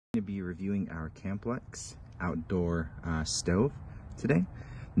to be reviewing our Camplux outdoor stove today.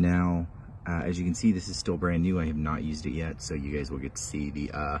 Now, as you can see, this is still brand new. I have not used it yet, so you guys will get to see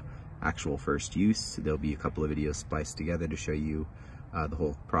the actual first use. There'll be a couple of videos spliced together to show you the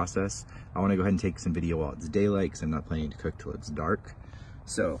whole process. I want to go ahead and take some video while it's daylight because I'm not planning to cook till it's dark.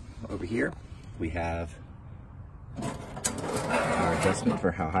 So over here we have our adjustment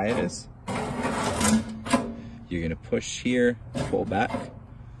for how high it is. You're gonna push here, pull back.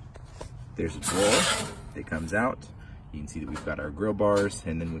 There's a drawer, it comes out. You can see that we've got our grill bars,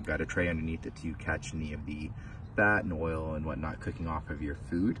 and then we've got a tray underneath it to catch any of the fat and oil and whatnot cooking off of your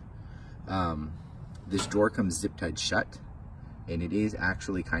food. This drawer comes zip tied shut, and it is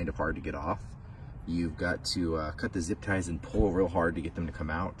actually kind of hard to get off. You've got to cut the zip ties and pull real hard to get them to come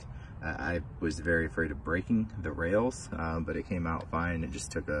out. I was very afraid of breaking the rails, but it came out fine. It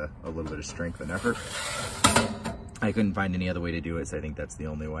just took a little bit of strength and effort. I couldn't find any other way to do it, so I think that's the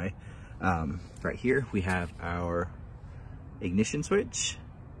only way. Right here we have our ignition switch,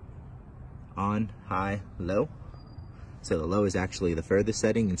 on, high, low. So the low is actually the furthest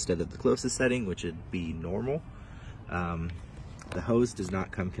setting instead of the closest setting, which would be normal. The hose does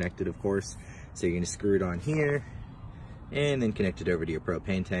not come connected, of course, so you're going to screw it on here and then connect it over to your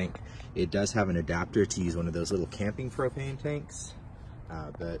propane tank. It does have an adapter to use one of those little camping propane tanks,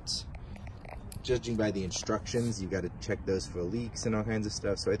 but judging by the instructions, you've got to check those for leaks and all kinds of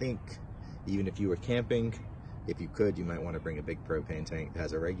stuff. So I think even if you were camping, if you could, you might want to bring a big propane tank that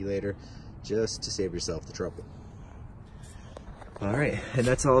has a regulator just to save yourself the trouble. All right, and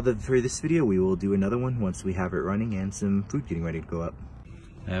that's all for this video. We will do another one once we have it running and some food getting ready to go up.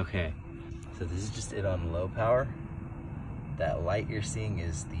 Okay, so this is just it on low power. That light you're seeing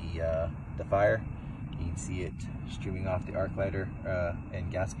is the fire. You can see it streaming off the arc lighter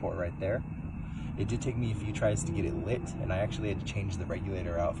and gas port right there. It did take me a few tries to get it lit, and I actually had to change the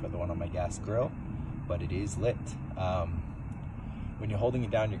regulator out for the one on my gas grill, but it is lit. When you're holding it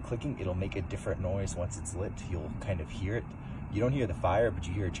down, you're clicking, it'll make a different noise once it's lit. You'll kind of hear it. You don't hear the fire, but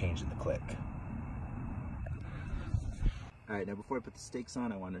you hear a change in the click. All right, now before I put the steaks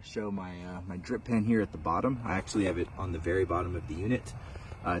on, I want to show my my drip pan here at the bottom. I actually have it on the very bottom of the unit.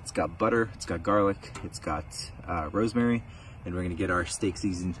 It's got butter, it's got garlic, it's got rosemary, and we're gonna get our steak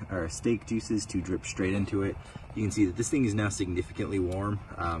juices to drip straight into it. You can see that this thing is now significantly warm.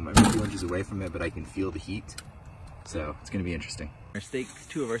 I'm a few inches away from it, but I can feel the heat. So it's gonna be interesting.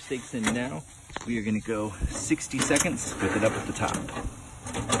 Two of our steaks in now. We are gonna go 60 seconds with it up at the top.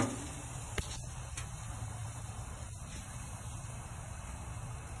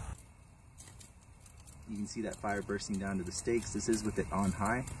 You can see that fire bursting down to the steaks. This is with it on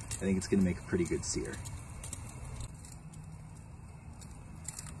high. I think it's gonna make a pretty good sear.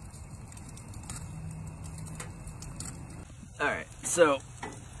 All right, so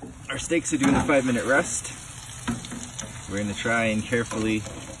our steaks are doing a 5-minute rest. We're gonna try and carefully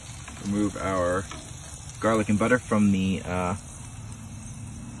remove our garlic and butter from the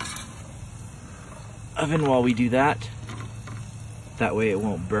oven while we do that. That way it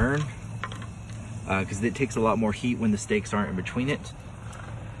won't burn, because it takes a lot more heat when the steaks aren't in between it.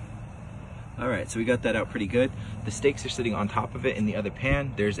 All right, so we got that out pretty good. The steaks are sitting on top of it in the other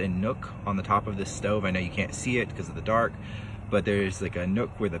pan. There's a nook on the top of this stove. I know you can't see it because of the dark, but there's like a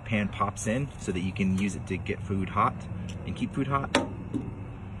nook where the pan pops in so that you can use it to get food hot and keep food hot.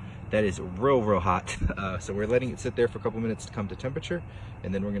 That is real hot. So we're letting it sit there for a couple minutes to come to temperature,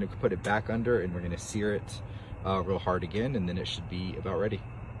 and then we're gonna put it back under and we're gonna sear it real hard again, and then it should be about ready.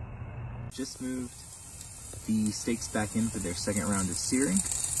 Just moved the steaks back in for their second round of searing.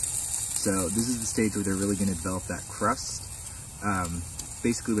 So this is the stage where they're really gonna develop that crust.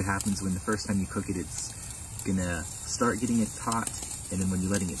 Basically what happens when the first time you cook it, it's gonna start getting it hot, and then when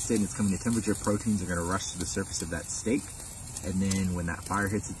you're letting it sit and it's coming to temperature, proteins are gonna rush to the surface of that steak. And then when that fire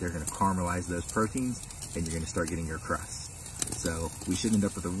hits it, they're gonna caramelize those proteins, and you're gonna start getting your crust. So we should end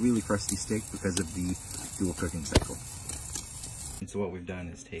up with a really crusty steak because of the dual cooking cycle. And so what we've done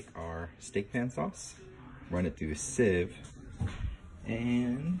is take our steak pan sauce, run it through a sieve,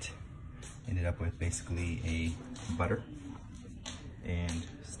 and ended up with basically a butter and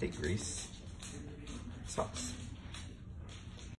steak grease sauce.